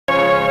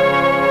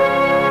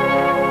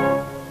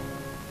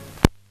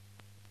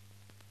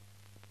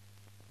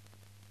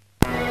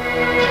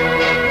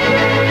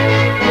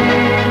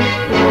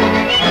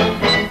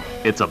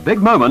It's a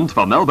big moment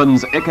for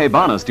Melbourne's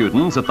Ikebana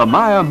students at the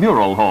Maya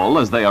Mural Hall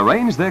as they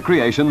arrange their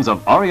creations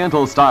of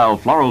Oriental-style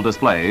floral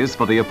displays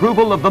for the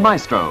approval of the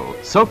maestro,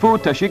 Sofu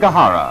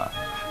Teshigahara.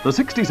 The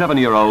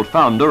 67-year-old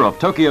founder of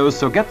Tokyo's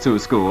Sogetsu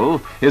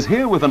School is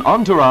here with an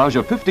entourage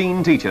of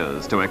 15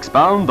 teachers to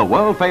expound the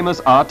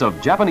world-famous art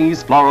of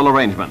Japanese floral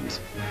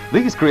arrangement.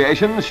 These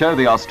creations show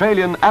the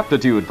Australian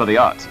aptitude for the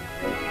art.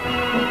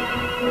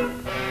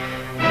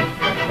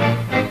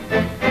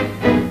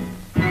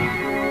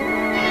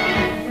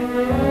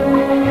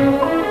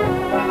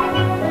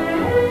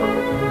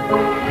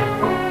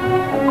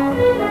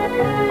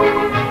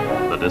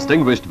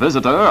 Distinguished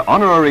visitor,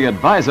 honorary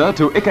advisor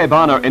to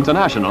Ikebana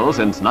International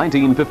since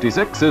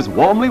 1956, is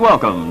warmly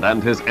welcomed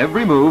and his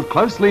every move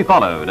closely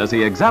followed as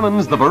he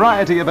examines the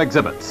variety of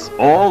exhibits,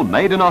 all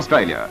made in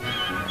Australia.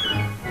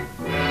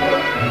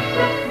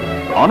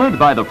 Honored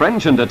by the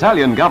French and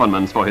Italian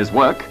governments for his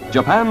work,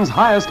 Japan's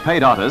highest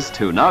paid artist,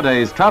 who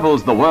nowadays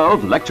travels the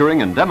world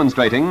lecturing and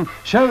demonstrating,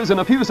 shows in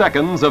a few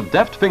seconds of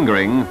deft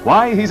fingering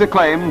why he's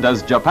acclaimed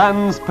as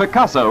Japan's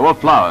Picasso of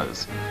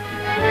flowers.